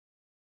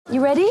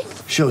You ready?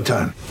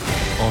 Showtime.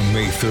 On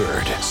May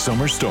 3rd,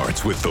 summer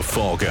starts with The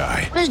Fall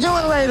Guy. Let's do it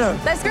later.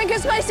 Let's drink a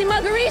spicy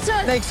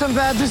margarita. Make some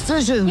bad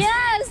decisions.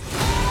 Yes!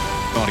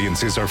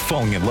 Audiences are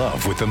falling in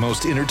love with the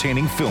most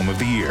entertaining film of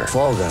the year.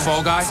 Fall Guy.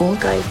 Fall Guy? Fall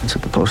Guy. That's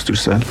what the poster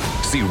said.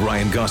 See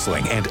Ryan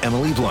Gosling and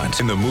Emily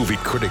Blunt in the movie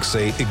critics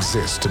say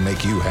exists to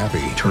make you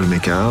happy. Trying to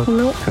make it out?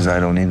 Nope. Because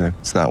I don't either.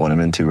 It's not what I'm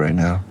into right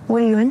now.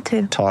 What are you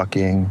into?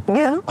 Talking.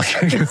 Yeah.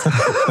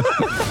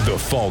 The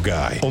Fall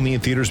Guy. Only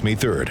in theaters May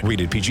 3rd.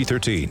 Rated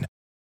PG-13.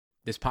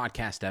 This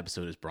podcast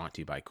episode is brought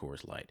to you by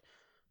Coors Light.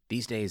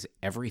 These days,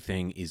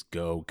 everything is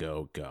go,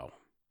 go, go.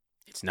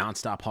 It's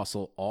nonstop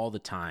hustle all the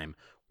time.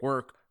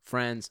 Work,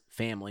 friends,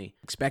 family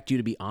expect you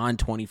to be on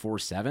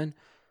 24/7.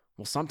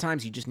 Well,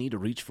 sometimes you just need to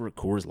reach for a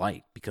Coors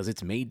Light because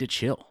it's made to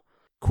chill.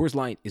 Coors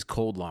Light is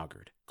cold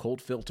lagered,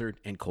 cold filtered,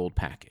 and cold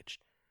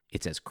packaged.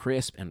 It's as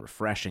crisp and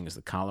refreshing as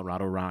the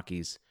Colorado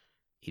Rockies.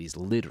 It is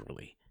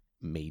literally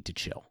made to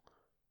chill.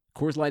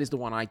 Coors Light is the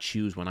one I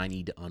choose when I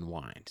need to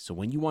unwind. So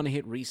when you want to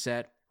hit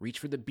reset, reach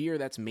for the beer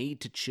that's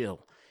made to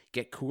chill.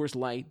 Get Coors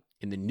Light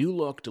in the new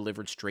look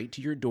delivered straight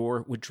to your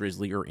door with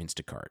Drizzly or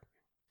Instacart.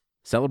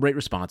 Celebrate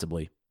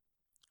responsibly.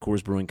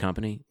 Coors Brewing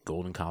Company,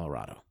 Golden,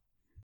 Colorado.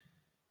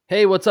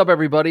 Hey, what's up,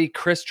 everybody?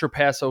 Chris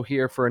Trapasso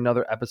here for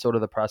another episode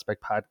of the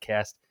Prospect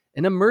Podcast,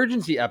 an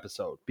emergency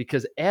episode,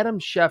 because Adam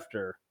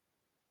Schefter,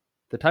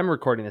 the time of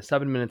recording this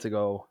 7 minutes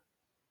ago,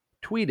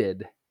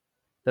 tweeted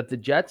that the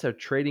Jets are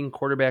trading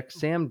quarterback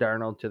Sam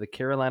Darnold to the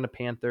Carolina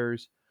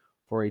Panthers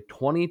for a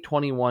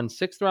 2021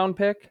 sixth-round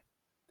pick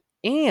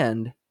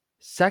and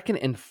second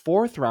and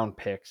fourth round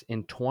picks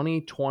in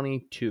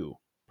 2022,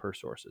 per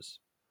sources.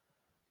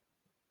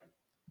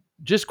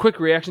 Just quick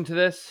reaction to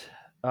this.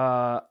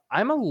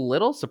 I'm a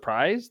little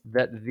surprised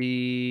that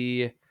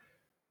the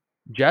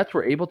Jets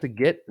were able to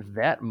get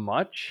that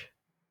much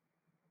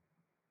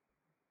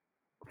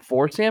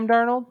for Sam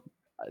Darnold.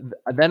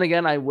 Then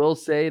again, I will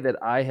say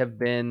that I have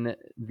been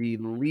the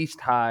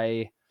least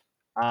high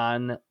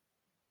on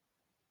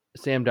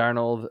Sam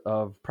Darnold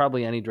of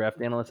probably any draft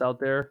analyst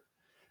out there.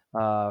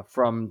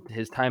 From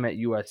his time at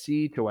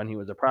USC to when he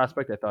was a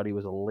prospect, I thought he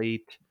was a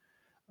late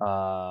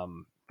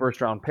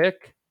first-round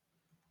pick.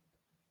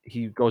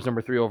 He goes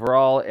number 3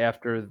 overall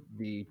after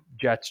the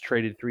Jets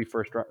traded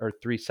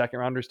 3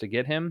 second-rounders to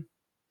get him.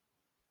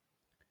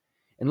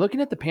 And looking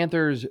at the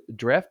Panthers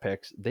draft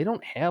picks, they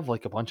don't have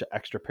like a bunch of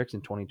extra picks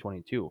in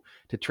 2022.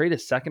 To trade a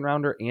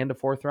second-rounder and a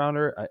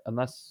fourth-rounder,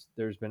 unless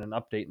there's been an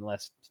update in the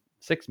last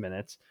 6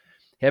 minutes,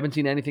 haven't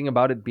seen anything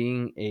about it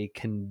being a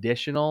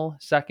conditional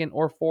second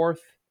or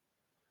fourth.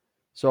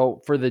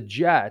 So for the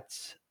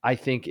Jets, I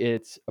think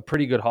it's a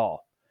pretty good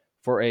haul.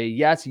 For a,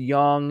 yes,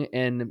 young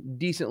and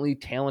decently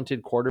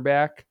talented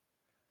quarterback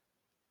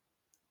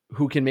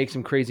who can make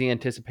some crazy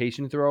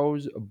anticipation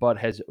throws, but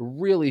has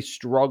really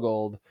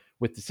struggled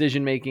with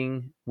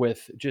decision-making,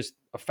 with just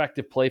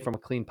effective play from a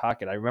clean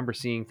pocket. I remember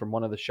seeing from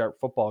one of the Sharp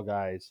Football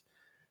guys,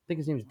 I think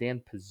his name is Dan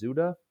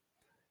Pizzuta. I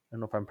don't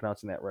know if I'm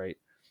pronouncing that right,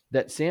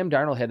 that Sam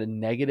Darnold had a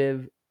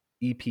negative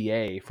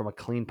EPA from a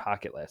clean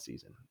pocket last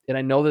season. And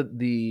I know that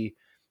the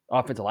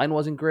offensive line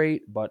wasn't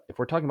great, but if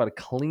we're talking about a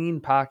clean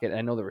pocket,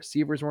 I know the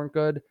receivers weren't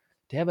good.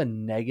 To have a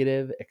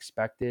negative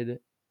expected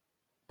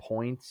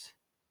points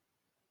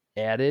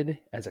added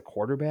as a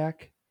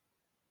quarterback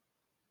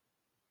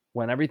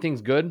when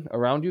everything's good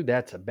around you,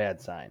 that's a bad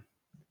sign.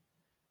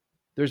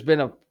 There's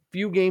been a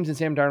few games in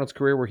Sam Darnold's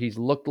career where he's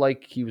looked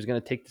like he was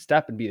going to take the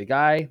step and be the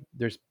guy.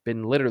 There's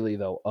been literally,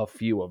 though, a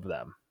few of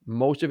them.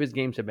 Most of his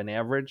games have been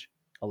average.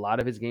 A lot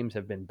of his games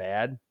have been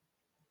bad.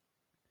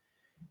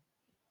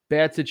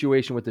 Bad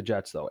situation with the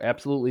Jets, though.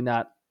 Absolutely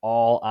not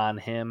all on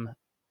him.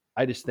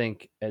 I just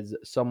think as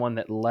someone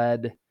that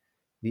led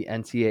the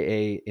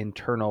NCAA in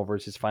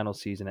turnovers his final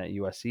season at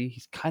USC,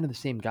 he's kind of the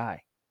same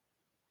guy.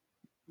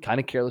 Kind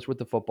of careless with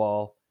the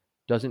football.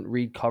 Doesn't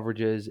read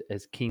coverages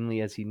as keenly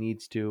as he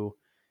needs to.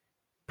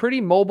 Pretty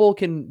mobile,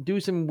 can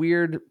do some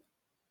weird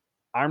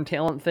arm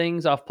talent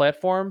things off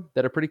platform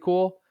that are pretty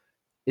cool.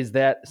 Is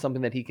that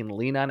something that he can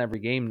lean on every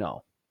game?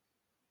 No.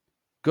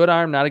 Good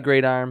arm, not a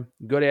great arm.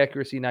 Good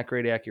accuracy, not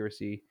great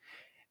accuracy.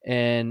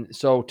 And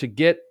so to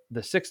get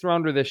the sixth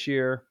rounder this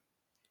year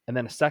and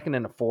then a second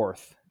and a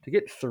fourth, to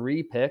get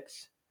 3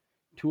 picks,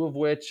 2 of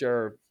which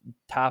are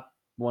top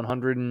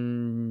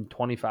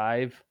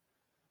 125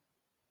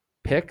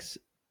 picks,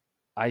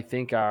 I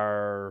think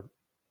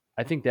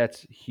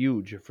that's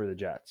huge for the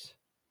Jets.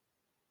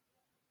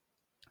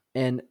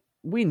 And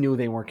we knew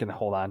they weren't going to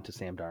hold on to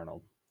Sam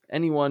Darnold.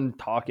 Anyone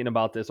talking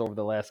about this over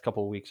the last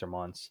couple of weeks or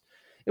months,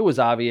 it was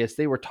obvious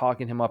they were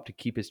talking him up to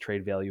keep his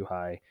trade value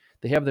high.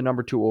 They have the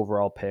number 2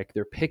 overall pick.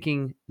 They're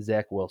picking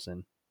Zach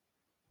Wilson.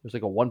 There's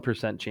like a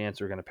 1% chance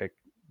they're going to pick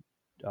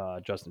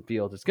Justin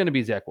Fields. It's going to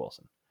be Zach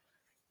Wilson.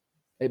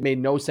 It made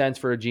no sense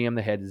for a GM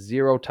that had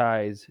 0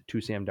 ties to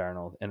Sam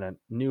Darnold and a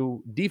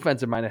new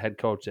defensive-minded head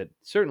coach that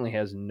certainly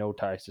has no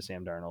ties to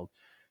Sam Darnold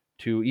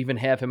to even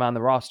have him on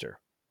the roster.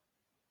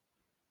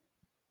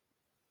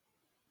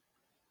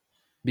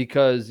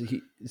 Because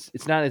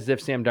it's not as if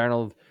Sam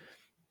Darnold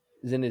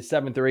is in his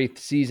 7th or 8th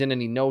season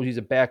and he knows he's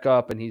a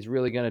backup and he's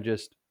really going to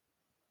just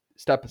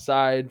step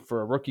aside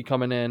for a rookie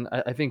coming in,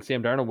 I think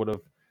Sam Darnold would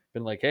have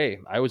been like, hey,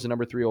 I was the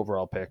number 3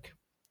 overall pick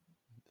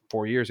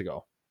 4 years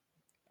ago.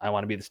 I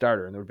want to be the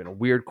starter. And there would have been a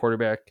weird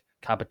quarterback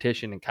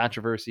competition and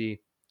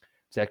controversy.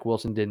 Zach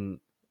Wilson didn't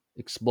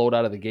explode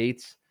out of the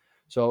gates.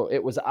 So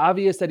it was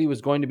obvious that he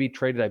was going to be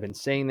traded. I've been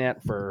saying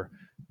that for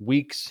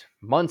weeks,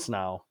 months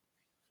now.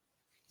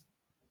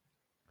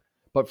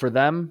 But for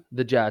them,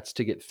 the Jets,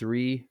 to get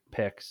 3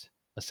 picks,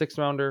 a 6th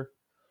rounder,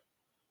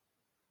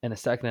 and a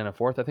 2nd and a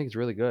 4th, I think it's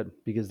really good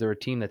because they're a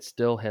team that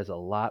still has a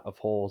lot of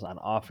holes on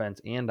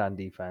offense and on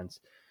defense.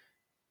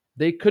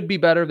 They could be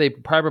better. They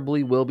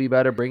probably will be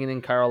better, bringing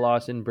in Carl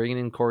Lawson, bringing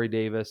in Corey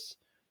Davis,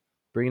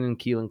 bringing in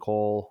Keelan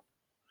Cole.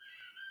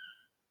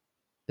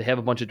 They have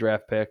a bunch of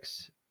draft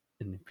picks.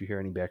 And if you hear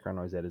any background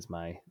noise, that is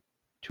my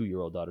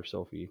 2-year-old daughter,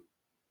 Sophie,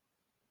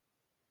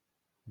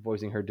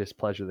 voicing her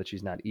displeasure that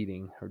she's not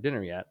eating her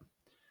dinner yet.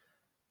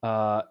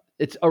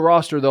 It's a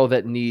roster, though,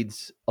 that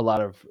needs a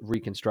lot of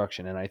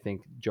reconstruction. And I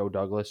think Joe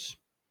Douglas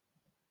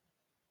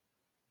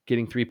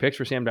getting 3 picks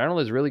for Sam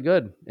Darnold is really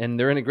good. And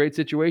they're in a great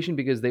situation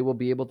because they will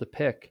be able to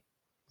pick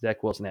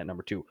Zach Wilson at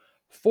number 2.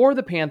 For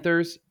the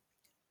Panthers,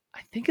 I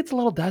think it's a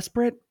little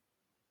desperate.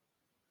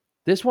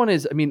 This one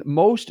is,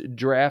 most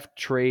draft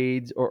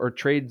trades or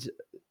trades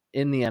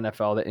in the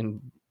NFL that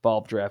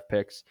involve draft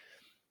picks,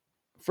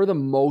 for the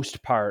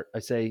most part, I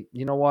say,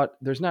 you know what?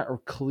 There's not a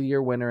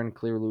clear winner and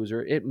clear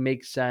loser. It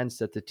makes sense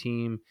that the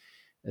team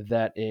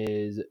that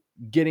is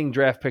getting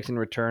draft picks in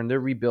return, they're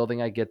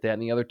rebuilding. I get that.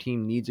 And the other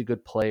team needs a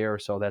good player,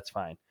 so that's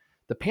fine.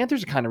 The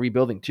Panthers are kind of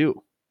rebuilding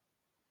too.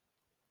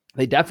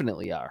 They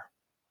definitely are.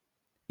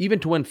 Even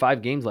to win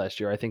 5 games last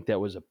year, I think that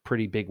was a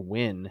pretty big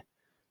win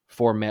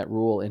for Matt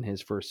Rule in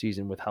his first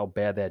season with how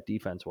bad that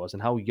defense was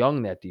and how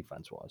young that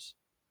defense was.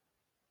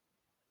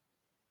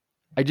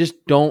 I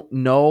just don't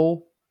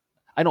know.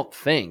 I don't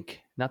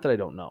think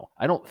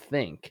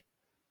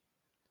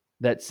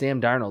that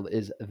Sam Darnold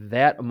is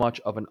that much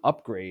of an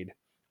upgrade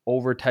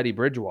over Teddy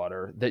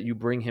Bridgewater that you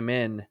bring him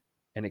in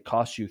and it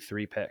costs you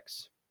 3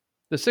 picks.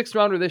 The 6th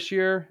rounder this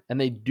year, and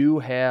they do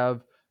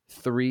have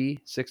 3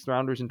 6th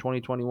rounders in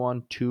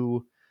 2021,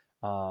 2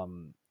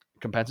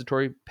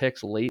 compensatory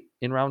picks late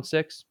in round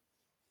 6.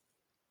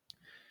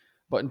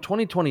 But in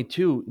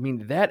 2022,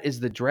 that is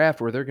the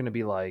draft where they're going to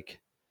be like,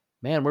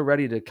 man, we're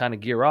ready to kind of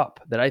gear up.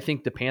 That I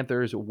think the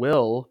Panthers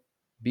will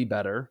be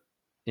better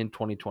in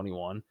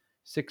 2021.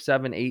 6,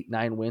 7, 8,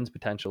 9 wins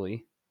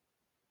potentially.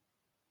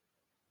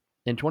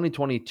 In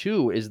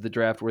 2022 is the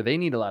draft where they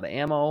need a lot of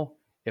ammo.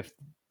 If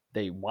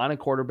they want a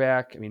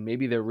quarterback,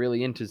 maybe they're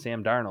really into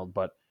Sam Darnold,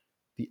 but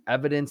the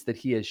evidence that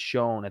he has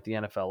shown at the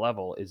NFL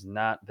level is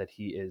not that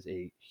he is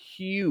a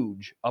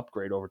huge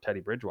upgrade over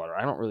Teddy Bridgewater.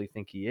 I don't really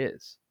think he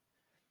is.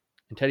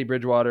 And Teddy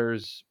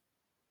Bridgewater's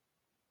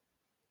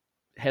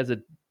has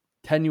a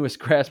tenuous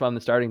grasp on the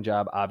starting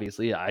job,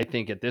 obviously. I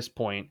think at this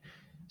point,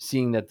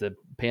 seeing that the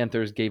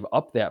Panthers gave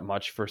up that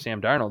much for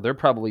Sam Darnold, they're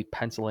probably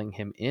penciling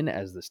him in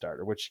as the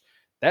starter, which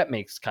that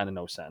makes kind of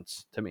no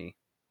sense to me.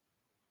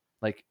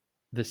 Like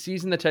the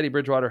season that Teddy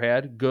Bridgewater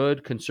had,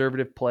 good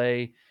conservative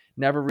play,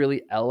 never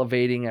really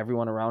elevating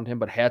everyone around him,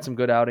 but had some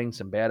good outings,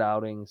 some bad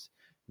outings,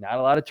 not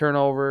a lot of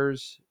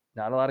turnovers,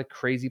 not a lot of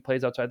crazy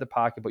plays outside the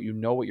pocket, but you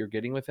know what you're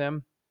getting with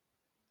him.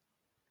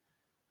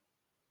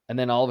 And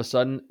then all of a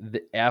sudden,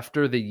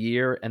 after the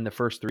year and the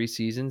first 3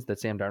 seasons that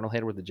Sam Darnold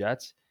had with the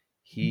Jets,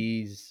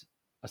 he's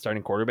a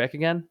starting quarterback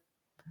again.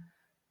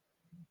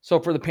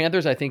 So for the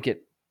Panthers, I think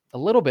it a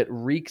little bit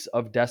reeks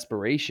of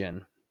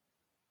desperation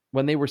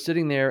when they were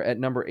sitting there at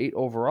number 8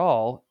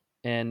 overall,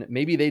 and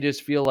maybe they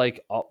just feel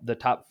like the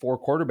top 4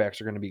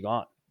 quarterbacks are going to be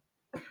gone.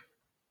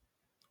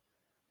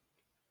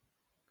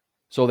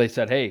 So they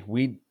said, hey,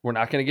 we're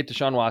not going to get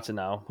Deshaun Watson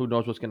now. Who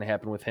knows what's going to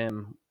happen with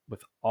him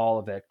with all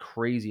of that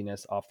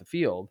craziness off the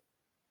field.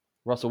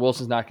 Russell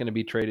Wilson's not going to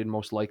be traded,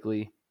 most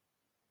likely.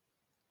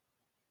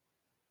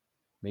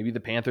 Maybe the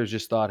Panthers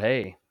just thought,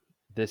 hey,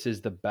 this is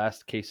the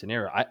best case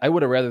scenario. I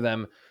would have rather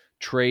them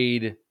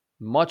trade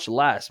much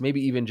less,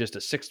 maybe even just a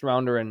 6th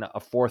rounder and a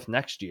 4th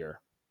next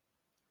year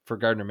for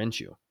Gardner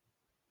Minshew.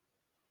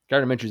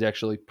 Gardner Minshew is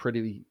actually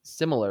pretty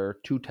similar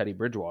to Teddy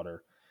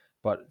Bridgewater,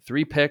 but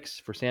 3 picks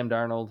for Sam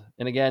Darnold.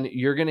 And again,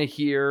 you're going to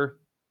hear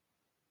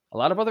a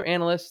lot of other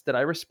analysts that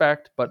I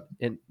respect, but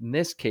in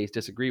this case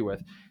disagree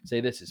with, say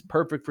this is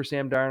perfect for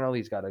Sam Darnold.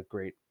 He's got a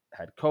great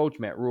head coach.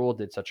 Matt Rule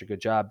did such a good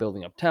job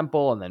building up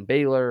Temple and then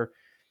Baylor.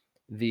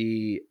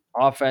 The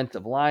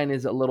offensive line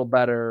is a little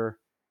better.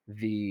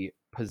 The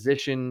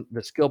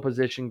skill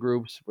position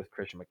groups with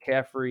Christian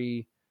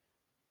McCaffrey,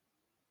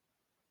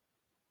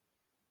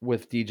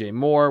 with DJ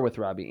Moore, with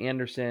Robbie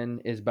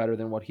Anderson is better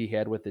than what he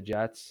had with the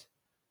Jets.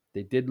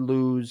 They did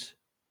lose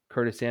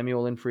Curtis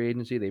Samuel in free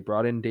agency. They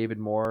brought in David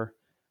Moore,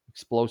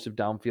 explosive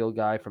downfield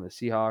guy from the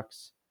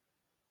Seahawks.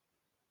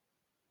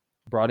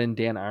 Brought in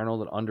Dan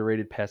Arnold, an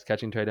underrated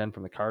pass-catching tight end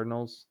from the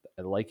Cardinals.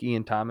 I like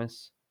Ian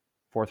Thomas,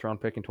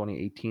 4th-round pick in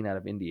 2018 out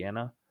of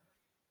Indiana.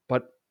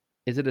 But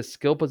Is it a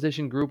skill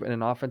position group and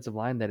an offensive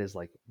line that is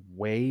like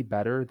way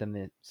better than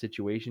the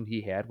situation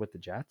he had with the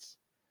Jets?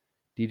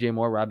 DJ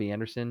Moore, Robbie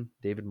Anderson,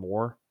 David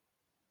Moore,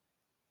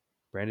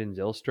 Brandon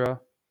Zylstra?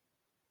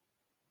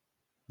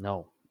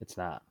 No, it's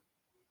not.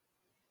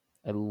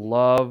 I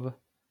love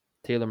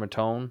Taylor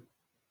Matone.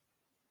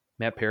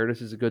 Matt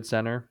Paradis is a good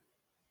center.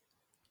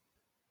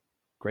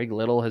 Greg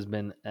Little has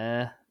been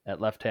at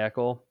left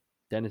tackle.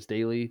 Dennis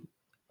Daly,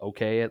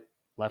 okay at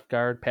left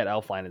guard. Pat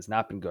Elflein has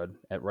not been good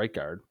at right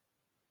guard.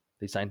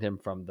 They signed him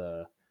from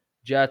the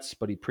Jets,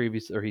 but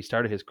he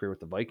started his career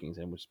with the Vikings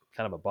and was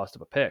kind of a bust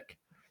of a pick.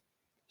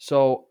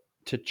 So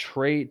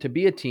to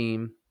be a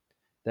team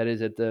that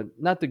is at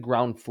not the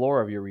ground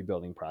floor of your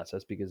rebuilding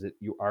process, because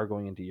you are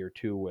going into year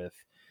 2 with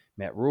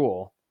Matt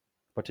Rule,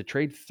 but to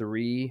trade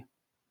 3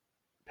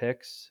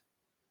 picks,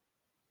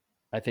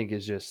 I think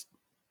is just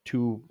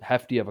too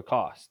hefty of a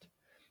cost.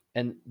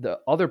 And the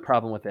other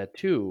problem with that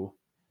too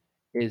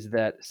is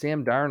that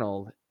Sam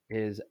Darnold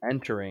is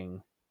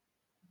entering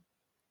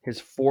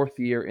his 4th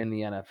year in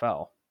the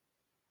NFL.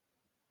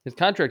 His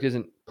contract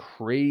isn't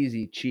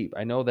crazy cheap.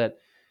 I know that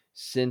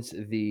since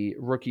the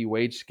rookie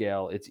wage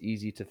scale, it's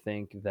easy to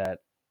think that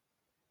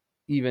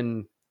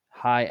even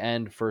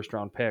high-end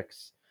first-round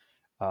picks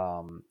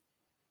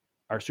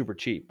are super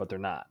cheap, but they're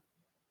not.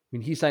 I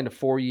mean, he signed a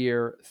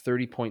 4-year,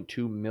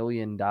 $30.2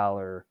 million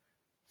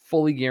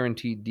fully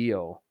guaranteed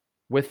deal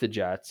with the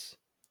Jets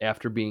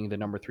after being the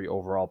number 3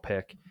 overall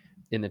pick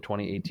in the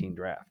 2018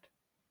 draft.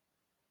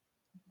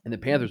 And the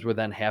Panthers would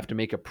then have to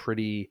make a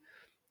pretty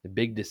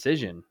big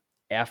decision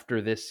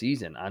after this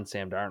season on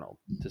Sam Darnold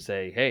to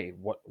say, hey,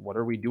 what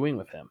are we doing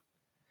with him?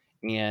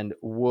 And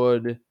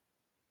would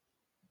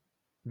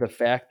the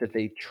fact that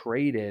they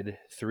traded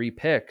 3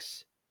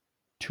 picks,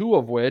 2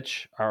 of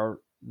which are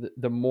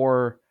the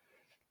more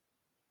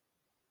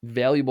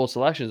valuable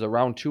selections,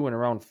 around 2 and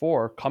around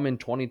 4, come in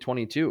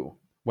 2022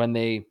 when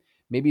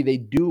maybe they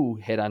do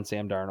hit on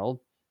Sam Darnold.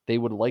 They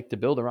would like to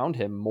build around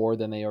him more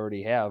than they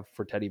already have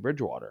for Teddy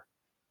Bridgewater,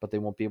 but they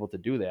won't be able to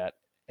do that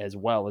as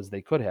well as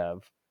they could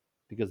have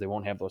because they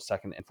won't have those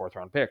 2nd and 4th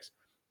round picks.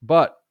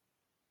 But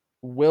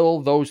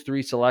will those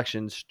 3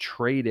 selections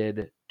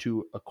traded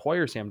to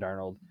acquire Sam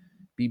Darnold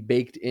be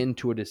baked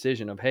into a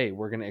decision of, hey,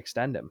 we're going to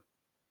extend him?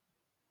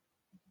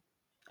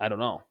 I don't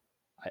know.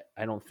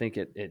 I don't think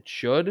it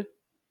should.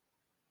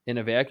 In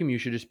a vacuum, you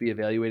should just be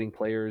evaluating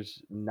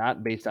players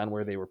not based on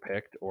where they were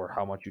picked or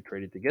how much you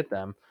traded to get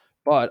them.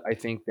 But I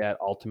think that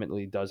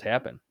ultimately does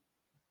happen.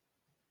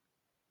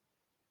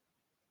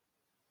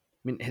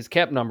 I mean, his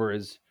cap number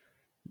is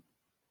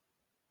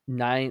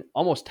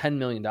almost $10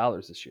 million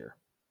this year.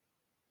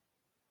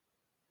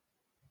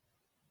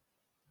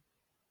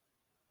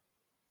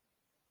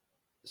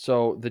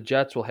 So the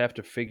Jets will have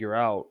to figure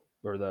out,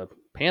 or the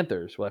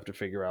Panthers will have to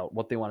figure out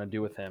what they want to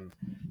do with him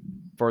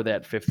for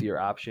that 5th-year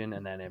option.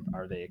 And then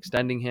are they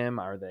extending him?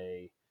 Are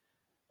they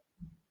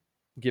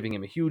giving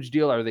him a huge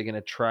deal? Are they going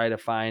to try to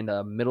find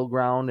a middle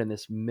ground in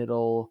this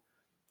middle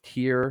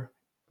tier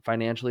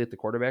financially at the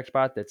quarterback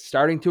spot that's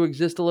starting to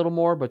exist a little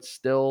more, but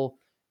still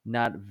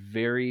not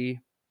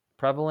very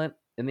prevalent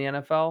in the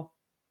NFL?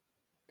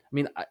 I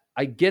mean,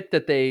 I get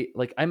that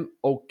I'm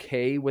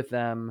okay with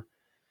them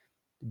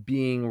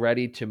being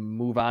ready to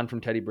move on from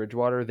Teddy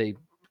Bridgewater. They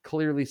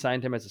clearly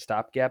signed him as a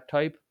stopgap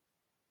type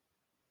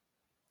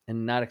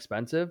and not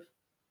expensive.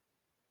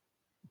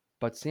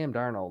 But Sam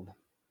Darnold,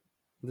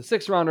 the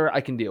 6th rounder,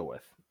 I can deal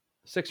with.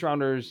 6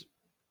 rounders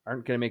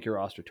aren't going to make your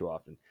roster too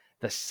often.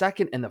 The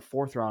 2nd and the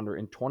 4th rounder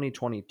in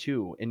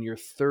 2022, in your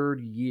 3rd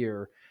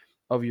year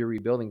of your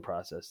rebuilding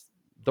process,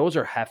 those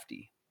are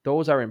hefty.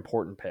 Those are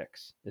important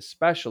picks,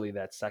 especially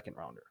that 2nd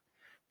rounder.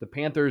 The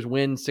Panthers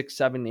win 6,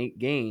 7, 8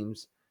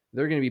 games.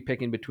 They're going to be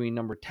picking between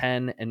number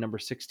 10 and number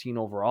 16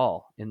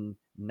 overall in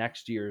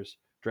next year's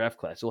draft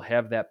class. They'll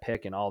have that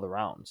pick in all the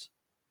rounds.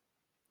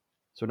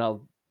 So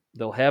now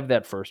they'll have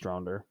that 1st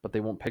rounder, but they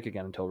won't pick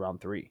again until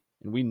round 3.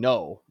 And we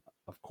know,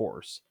 of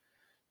course,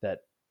 that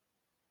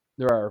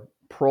there are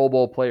Pro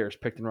Bowl players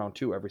picked in round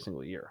 2 every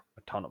single year,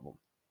 a ton of them.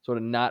 So to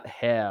not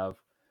have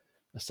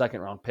a 2nd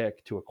round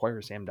pick to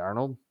acquire Sam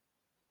Darnold,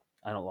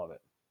 I don't love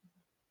it.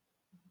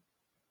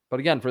 But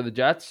again, for the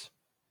Jets,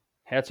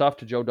 hats off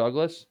to Joe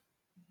Douglas.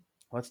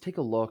 Let's take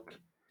a look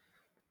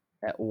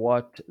at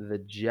what the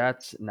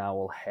Jets now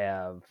will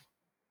have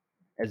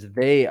as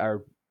they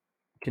are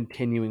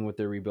continuing with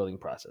their rebuilding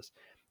process.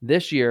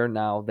 This year,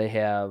 now they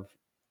have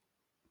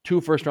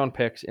 2 first-round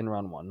picks in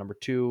round 1. Number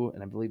 2,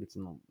 and I believe it's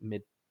in the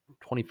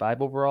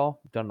mid-25 overall.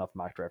 I've done enough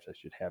mock drafts. I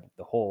should have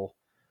the whole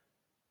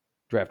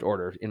draft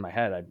order in my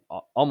head.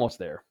 I'm almost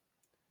there.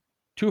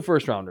 2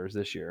 first-rounders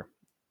this year.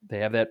 They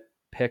have that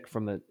pick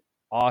from the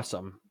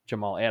awesome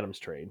Jamal Adams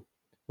trade.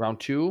 Round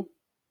 2,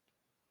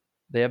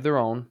 they have their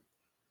own.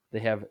 They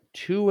have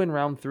 2 in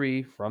round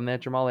 3 from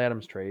that Jamal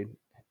Adams trade.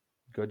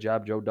 Good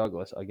job, Joe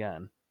Douglas,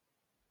 again.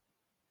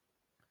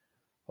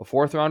 A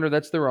 4th rounder,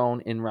 that's their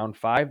own. In round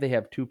 5, they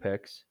have 2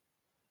 picks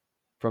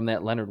from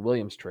that Leonard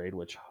Williams trade,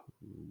 which,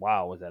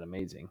 wow, was that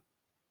amazing.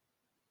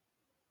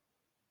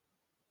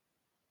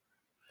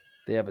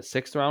 They have a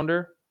 6th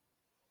rounder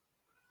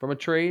from a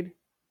trade,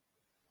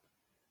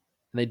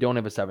 and they don't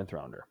have a 7th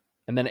rounder.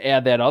 And then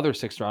add that other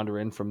 6th rounder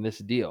in from this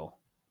deal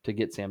to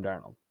get Sam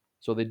Darnold.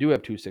 So they do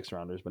have 2 6th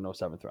rounders, but no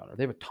 7th rounder.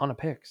 They have a ton of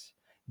picks.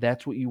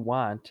 That's what you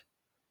want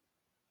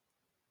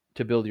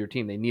to build your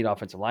team. They need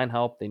offensive line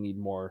help. They need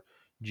more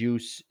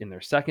juice in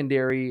their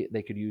secondary.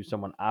 They could use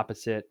someone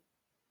opposite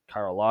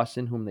Carl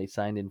Lawson, whom they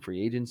signed in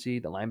free agency.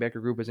 The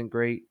linebacker group isn't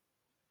great.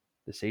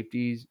 The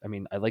safeties,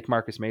 I like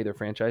Marcus May, their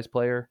franchise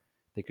player.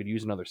 They could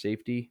use another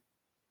safety.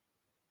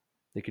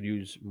 They could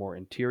use more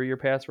interior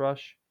pass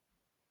rush.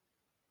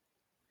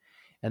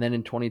 And then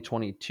in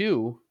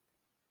 2022,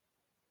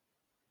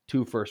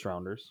 2 first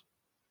rounders.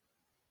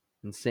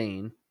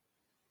 Insane.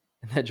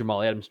 And that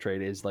Jamal Adams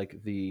trade is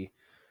like the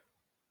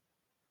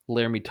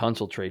Laramie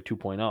Tunsil trade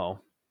 2.0.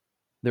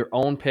 Their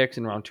own picks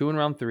in round 2 and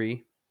round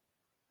 3,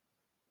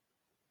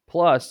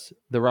 plus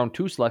the round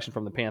 2 selection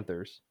from the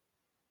Panthers.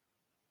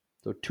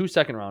 So 2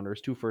 second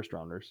rounders, 2 first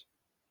rounders.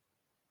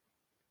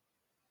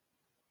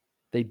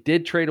 They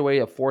did trade away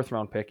a 4th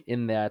round pick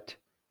in that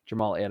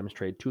Jamal Adams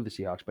trade to the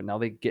Seahawks, but now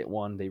they get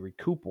one, they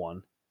recoup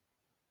one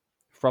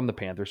from the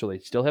Panthers, so they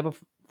still have a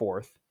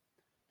 4th.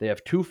 They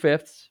have 2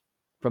 5ths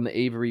from the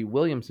Avery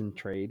Williamson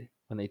trade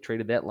when they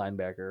traded that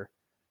linebacker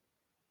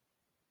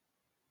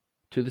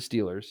to the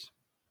Steelers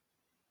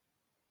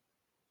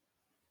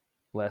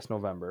last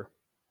November.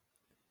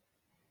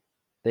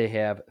 They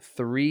have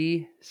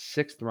 3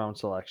 6th round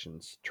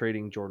selections,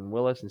 trading Jordan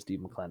Willis and Steve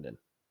McClendon,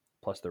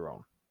 plus their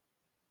own.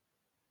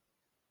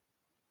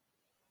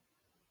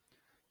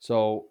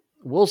 So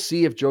we'll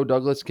see if Joe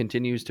Douglas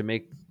continues to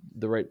make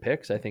the right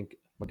picks. I think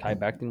Mekhi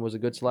Becton was a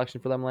good selection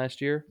for them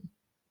last year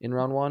in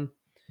round 1.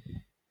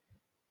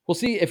 We'll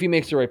see if he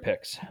makes the right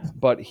picks,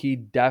 but he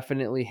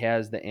definitely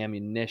has the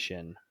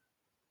ammunition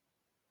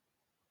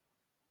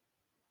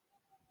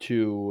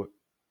to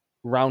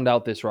round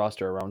out this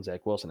roster around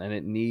Zach Wilson, and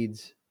it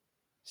needs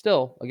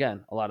still,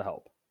 again, a lot of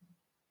help.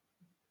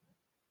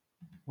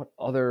 What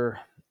other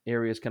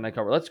areas can I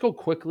cover? Let's go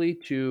quickly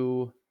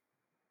to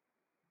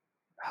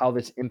how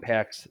this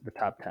impacts the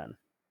top 10.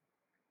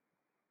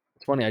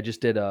 It's funny, I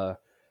just did a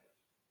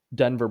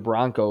Denver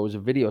Broncos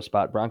video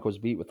spot, Broncos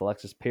Beat with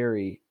Alexis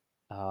Perry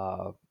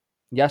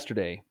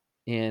yesterday,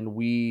 and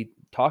we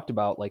talked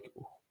about like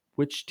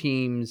which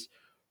teams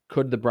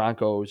could the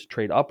Broncos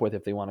trade up with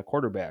if they want a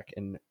quarterback.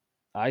 And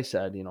I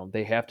said,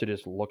 they have to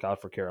just look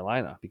out for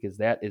Carolina because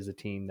that is a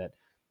team that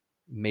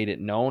made it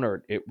known,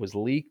 or it was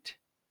leaked,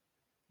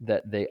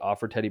 that they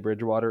offered Teddy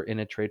Bridgewater in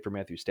a trade for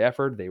Matthew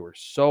Stafford. They were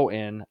so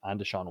in on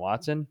Deshaun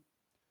Watson.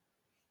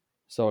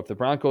 So if the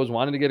Broncos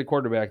wanted to get a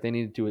quarterback, they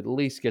needed to at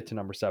least get to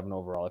number 7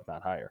 overall, if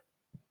not higher.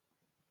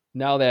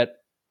 Now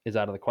that is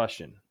out of the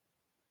question.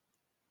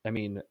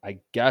 I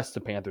guess the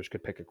Panthers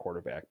could pick a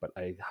quarterback, but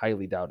I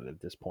highly doubt it at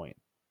this point.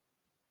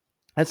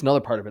 That's another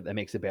part of it that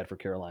makes it bad for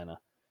Carolina.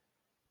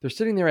 They're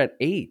sitting there at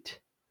 8,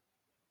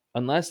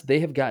 unless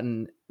they have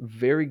gotten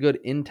very good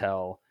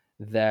intel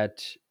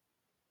that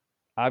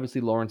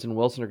obviously Lawrence and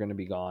Wilson are going to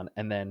be gone,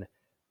 and then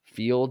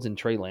Fields and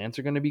Trey Lance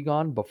are going to be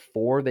gone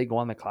before they go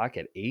on the clock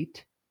at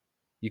 8.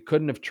 You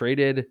couldn't have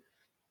traded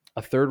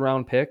a 3rd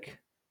round pick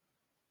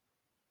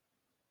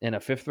and a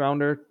 5th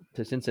rounder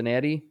to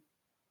Cincinnati,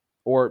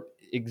 or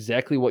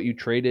exactly what you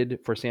traded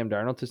for Sam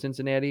Darnold to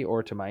Cincinnati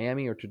or to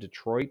Miami or to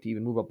Detroit to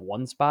even move up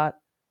 1 spot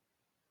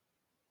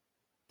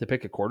to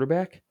pick a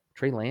quarterback,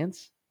 Trey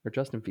Lance or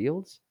Justin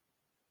Fields.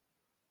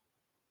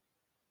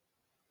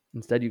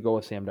 Instead, you go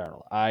with Sam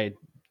Darnold. I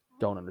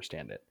don't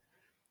understand it.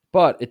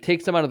 But it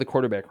takes them out of the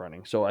quarterback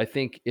running. So I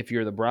think if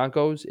you're the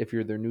Broncos, if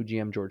you're their new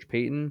GM, George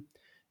Payton,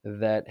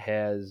 that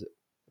has,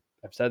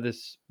 I've said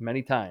this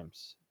many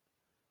times,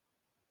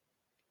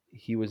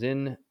 he was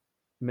in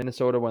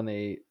Minnesota when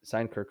they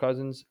signed Kirk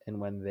Cousins and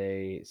when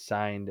they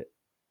signed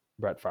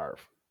Brett Favre.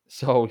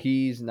 So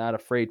he's not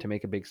afraid to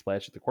make a big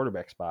splash at the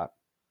quarterback spot.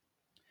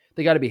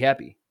 They got to be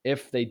happy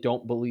if they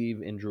don't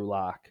believe in Drew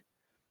Lock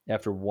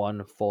after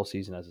 1 full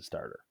season as a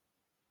starter.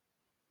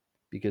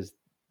 Because it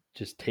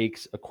just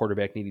takes a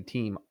quarterback needy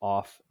team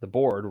off the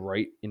board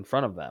right in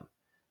front of them.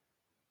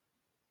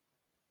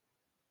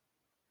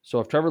 So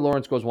if Trevor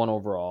Lawrence goes 1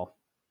 overall,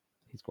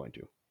 he's going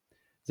to.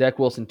 Zach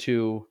Wilson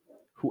 2,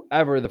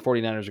 whoever the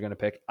 49ers are going to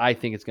pick, I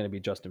think it's going to be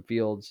Justin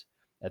Fields.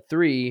 At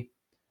 3,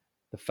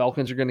 the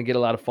Falcons are going to get a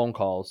lot of phone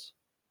calls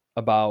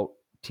about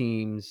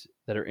teams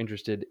that are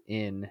interested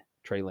in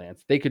Trey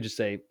Lance. They could just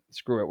say,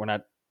 screw it, we're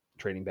not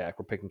trading back.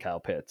 We're picking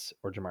Kyle Pitts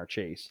or Jamar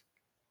Chase.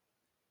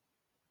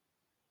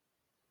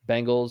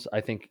 Bengals,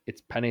 I think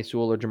it's Penei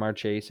Sewell or Jamar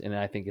Chase, and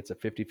I think it's a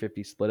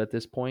 50-50 split at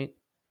this point.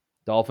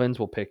 Dolphins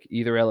will pick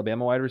either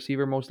Alabama wide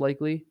receiver, most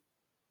likely.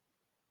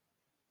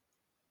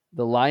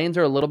 The Lions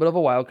are a little bit of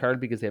a wild card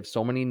because they have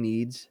so many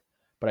needs,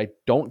 but I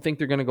don't think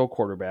they're going to go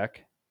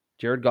quarterback.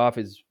 Jared Goff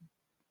is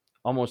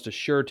almost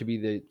assured to be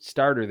the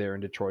starter there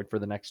in Detroit for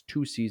the next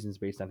 2 seasons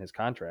based on his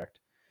contract.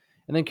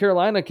 And then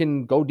Carolina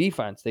can go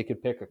defense. They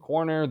could pick a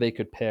corner. They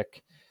could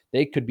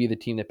be the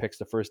team that picks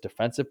the first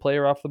defensive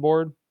player off the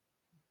board.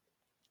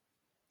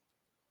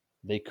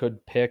 They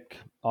could pick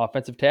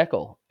offensive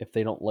tackle if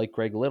they don't like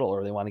Greg Little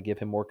or they want to give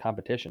him more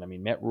competition. I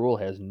mean, Matt Rule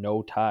has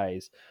no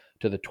ties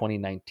to the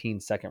 2019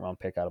 second-round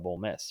pick out of Ole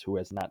Miss, who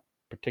has not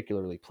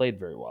particularly played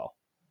very well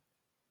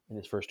in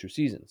his first 2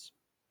 seasons.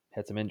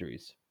 Had some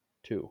injuries,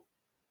 too.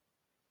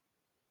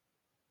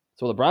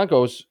 So the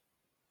Broncos,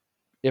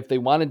 if they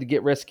wanted to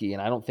get risky,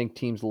 and I don't think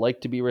teams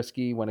like to be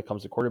risky when it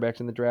comes to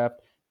quarterbacks in the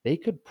draft, they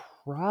could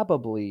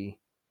probably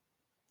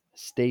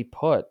stay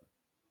put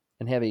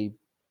and have a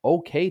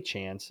okay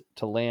chance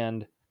to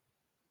land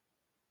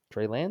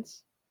Trey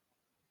Lance,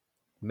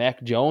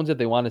 Mac Jones, if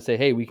they want to say,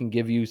 hey, we can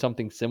give you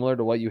something similar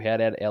to what you had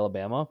at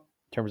Alabama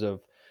in terms of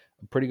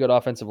a pretty good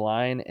offensive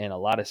line and a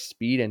lot of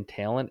speed and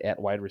talent at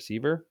wide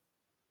receiver.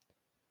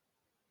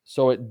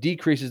 So it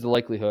decreases the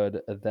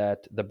likelihood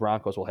that the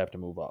Broncos will have to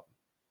move up.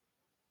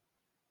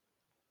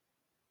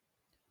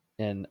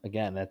 And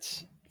again,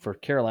 that's for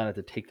Carolina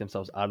to take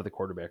themselves out of the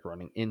quarterback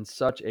running in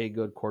such a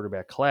good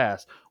quarterback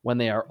class when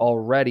they are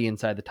already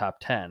inside the top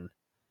 10.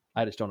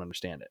 I just don't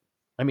understand it.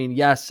 I mean,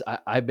 yes,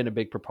 I've been a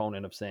big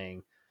proponent of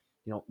saying,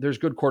 there's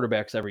good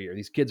quarterbacks every year.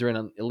 These kids are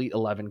in Elite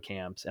 11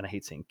 camps, and I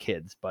hate saying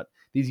kids, but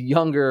these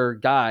younger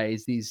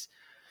guys, these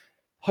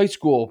high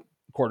school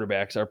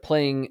quarterbacks are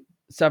playing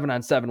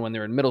 7-on-7 when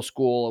they're in middle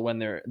school, when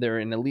they're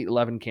in Elite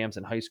 11 camps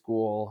in high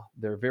school.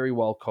 They're very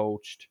well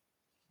coached.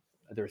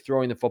 They're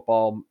throwing the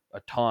football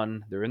a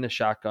ton. They're in the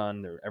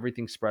shotgun.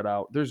 Everything's spread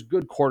out. There's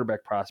good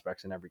quarterback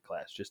prospects in every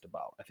class, just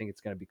about. I think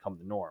it's going to become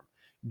the norm,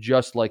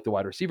 just like the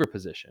wide receiver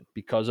position,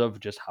 because of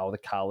just how the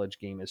college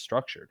game is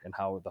structured and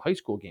how the high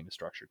school game is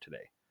structured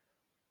today.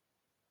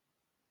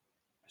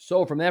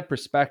 So from that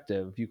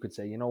perspective, you could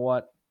say, you know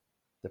what?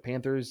 The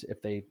Panthers,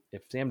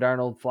 if Sam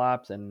Darnold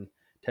flops and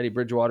Teddy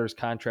Bridgewater's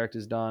contract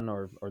is done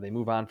or they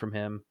move on from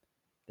him,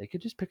 they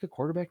could just pick a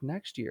quarterback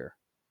next year.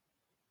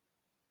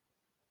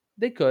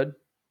 They could.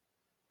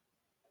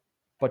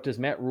 But does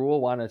Matt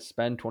Rule want to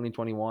spend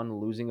 2021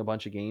 losing a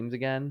bunch of games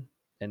again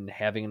and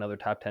having another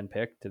top 10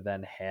 pick to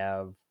then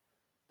have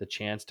the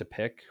chance to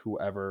pick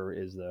whoever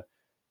is the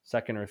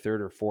second or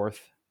third or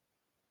fourth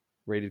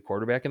rated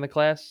quarterback in the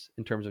class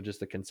in terms of just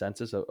the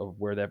consensus of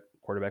where that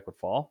quarterback would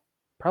fall?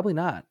 Probably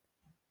not.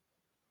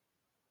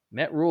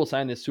 Matt Rule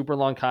signed this super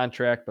long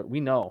contract, but we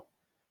know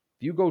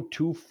if you go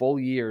 2 full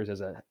years as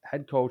a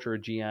head coach or a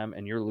GM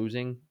and you're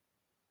losing,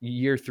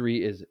 year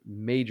 3 is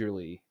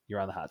majorly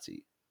you're on the hot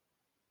seat.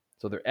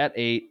 So they're at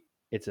 8.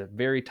 It's a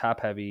very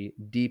top-heavy,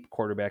 deep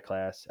quarterback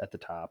class at the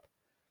top,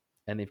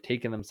 and they've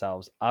taken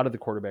themselves out of the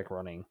quarterback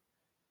running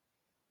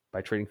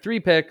by trading 3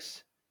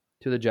 picks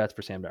to the Jets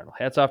for Sam Darnold.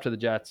 Hats off to the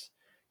Jets.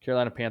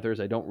 Carolina Panthers,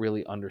 I don't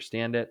really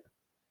understand it,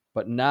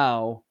 but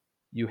now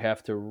you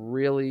have to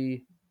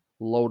really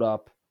load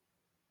up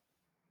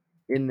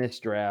in this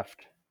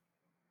draft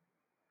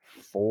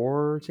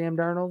for Sam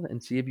Darnold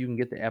and see if you can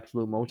get the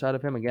absolute most out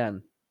of him.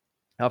 Again,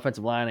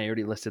 offensive line, I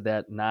already listed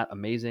that. Not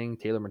amazing.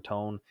 Taylor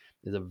Matone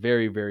is a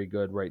very, very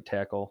good right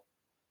tackle.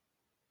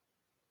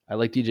 I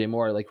like DJ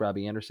Moore. I like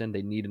Robbie Anderson.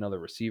 They need another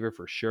receiver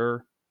for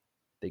sure.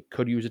 They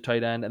could use a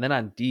tight end. And then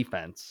on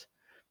defense,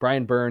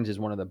 Brian Burns is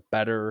one of the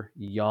better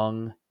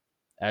young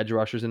edge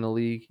rushers in the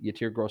league.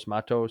 Yatir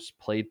Gross-Matos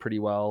played pretty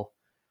well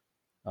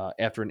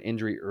after an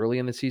injury early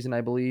in the season,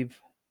 I believe,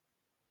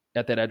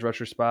 at that edge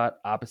rusher spot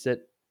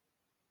opposite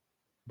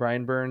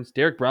Brian Burns.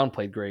 Derek Brown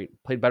played great,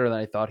 played better than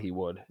I thought he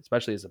would,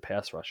 especially as a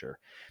pass rusher.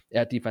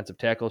 At defensive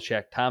tackle,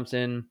 Shaq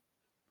Thompson,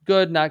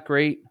 good, not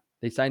great.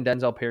 They signed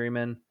Denzel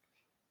Perryman,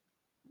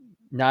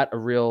 not a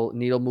real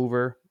needle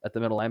mover at the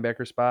middle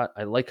linebacker spot.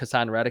 I like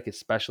Hassan Reddick,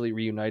 especially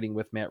reuniting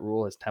with Matt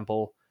Rule as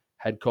Temple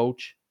head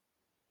coach.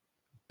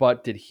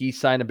 But did he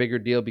sign a bigger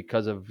deal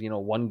because of,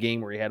 one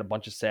game where he had a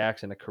bunch of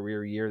sacks in a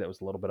career year that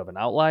was a little bit of an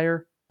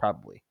outlier?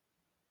 Probably.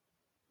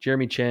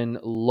 Jeremy Chin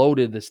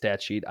loaded the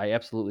stat sheet. I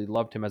absolutely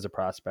loved him as a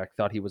prospect.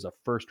 Thought he was a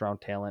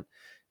first-round talent.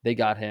 They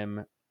got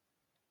him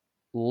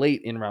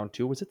late in round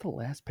 2. Was it the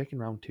last pick in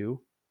round 2?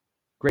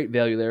 Great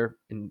value there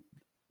in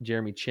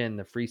Jeremy Chin,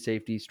 the free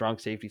safety, strong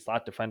safety,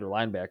 slot defender,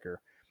 linebacker.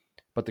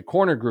 But the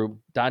corner group,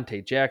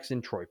 Dante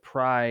Jackson, Troy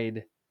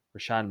Pride,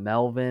 Rashawn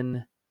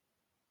Melvin,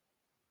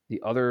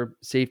 the other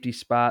safety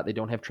spot, they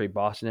don't have Trey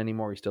Boston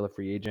anymore. He's still a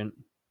free agent.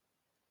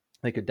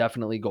 They could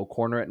definitely go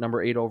corner at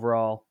number 8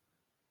 overall.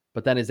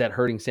 But then is that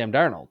hurting Sam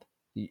Darnold?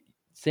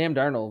 Sam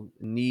Darnold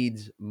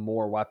needs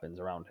more weapons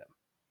around him.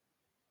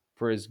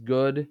 For as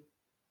good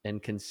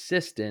and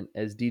consistent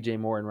as DJ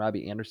Moore and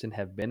Robbie Anderson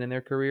have been in their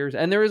careers,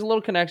 and there is a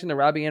little connection, the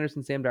Robbie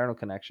Anderson-Sam Darnold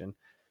connection,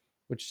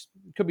 which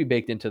could be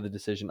baked into the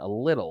decision a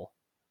little,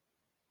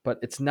 but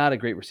it's not a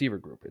great receiver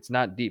group. It's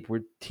not deep.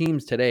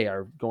 Teams today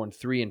are going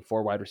 3 and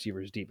 4 wide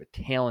receivers deep, with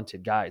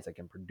talented guys that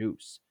can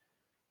produce.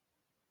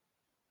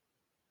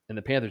 And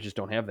the Panthers just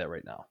don't have that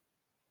right now.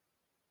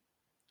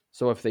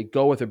 So if they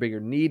go with a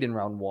bigger need in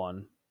round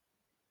 1,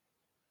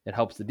 it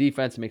helps the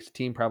defense, makes the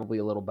team probably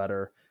a little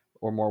better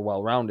or more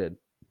well-rounded.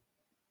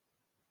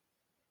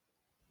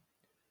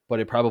 But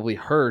it probably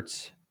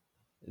hurts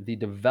the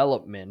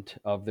development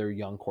of their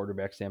young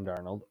quarterback, Sam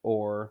Darnold,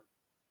 or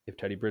if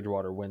Teddy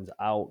Bridgewater wins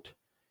out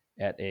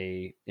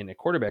in a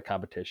quarterback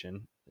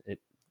competition, it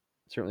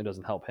certainly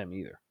doesn't help him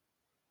either.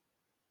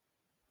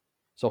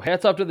 So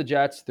hats off to the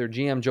Jets, their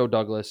GM Joe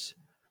Douglas,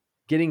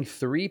 getting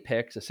 3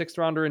 picks, a 6th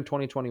rounder in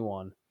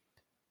 2021,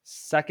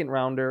 2nd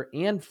rounder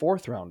and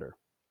 4th rounder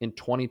in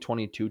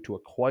 2022 to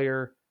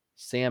acquire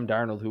Sam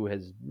Darnold, who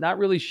has not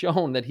really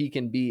shown that he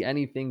can be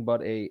anything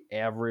but a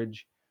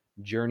average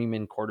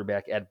journeyman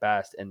quarterback at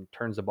best and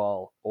turns the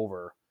ball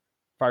over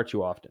far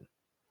too often.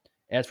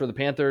 As for the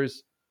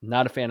Panthers,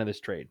 not a fan of this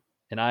trade.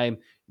 And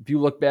if you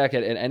look back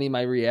at any of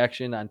my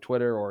reaction on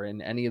Twitter or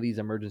in any of these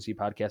emergency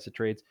podcasted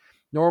trades,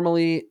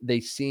 normally they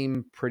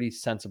seem pretty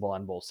sensible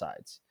on both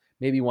sides.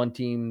 Maybe one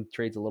team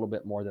trades a little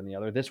bit more than the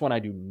other. This one I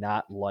do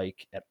not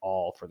like at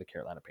all for the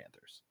Carolina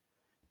Panthers.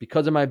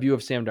 Because of my view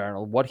of Sam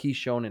Darnold, what he's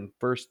shown in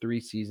first 3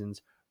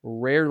 seasons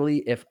rarely,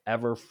 if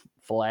ever,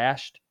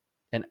 flashed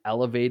and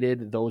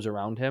elevated those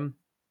around him.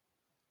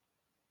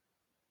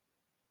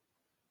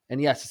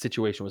 And yes, the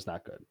situation was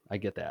not good. I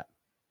get that.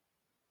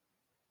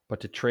 But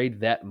to trade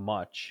that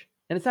much,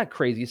 and it's not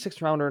crazy. A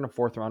 6th rounder and a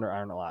 4th rounder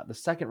aren't a lot. The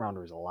 2nd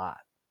rounder is a lot.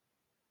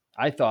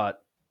 I thought,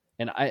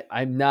 and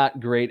I'm not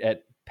great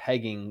at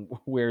pegging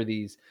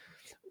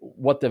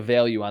what the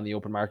value on the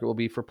open market will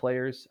be for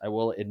players. I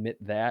will admit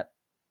that.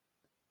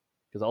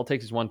 Because all it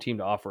takes is one team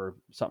to offer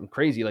something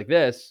crazy like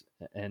this,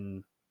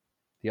 and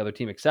the other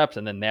team accepts,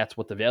 and then that's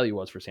what the value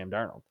was for Sam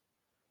Darnold.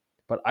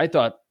 But I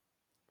thought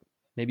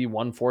maybe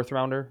 1 4th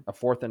rounder, a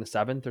 4th and a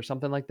 7th or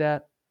something like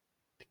that,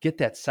 to get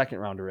that 2nd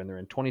rounder in there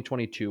in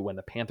 2022 when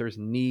the Panthers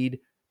need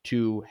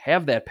to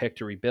have that pick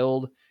to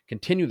rebuild,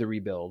 continue the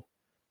rebuild.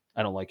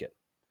 I don't like it.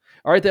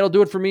 All right, that'll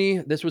do it for me.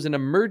 This was an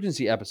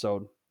emergency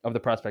episode of the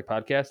Prospect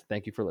Podcast.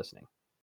 Thank you for listening.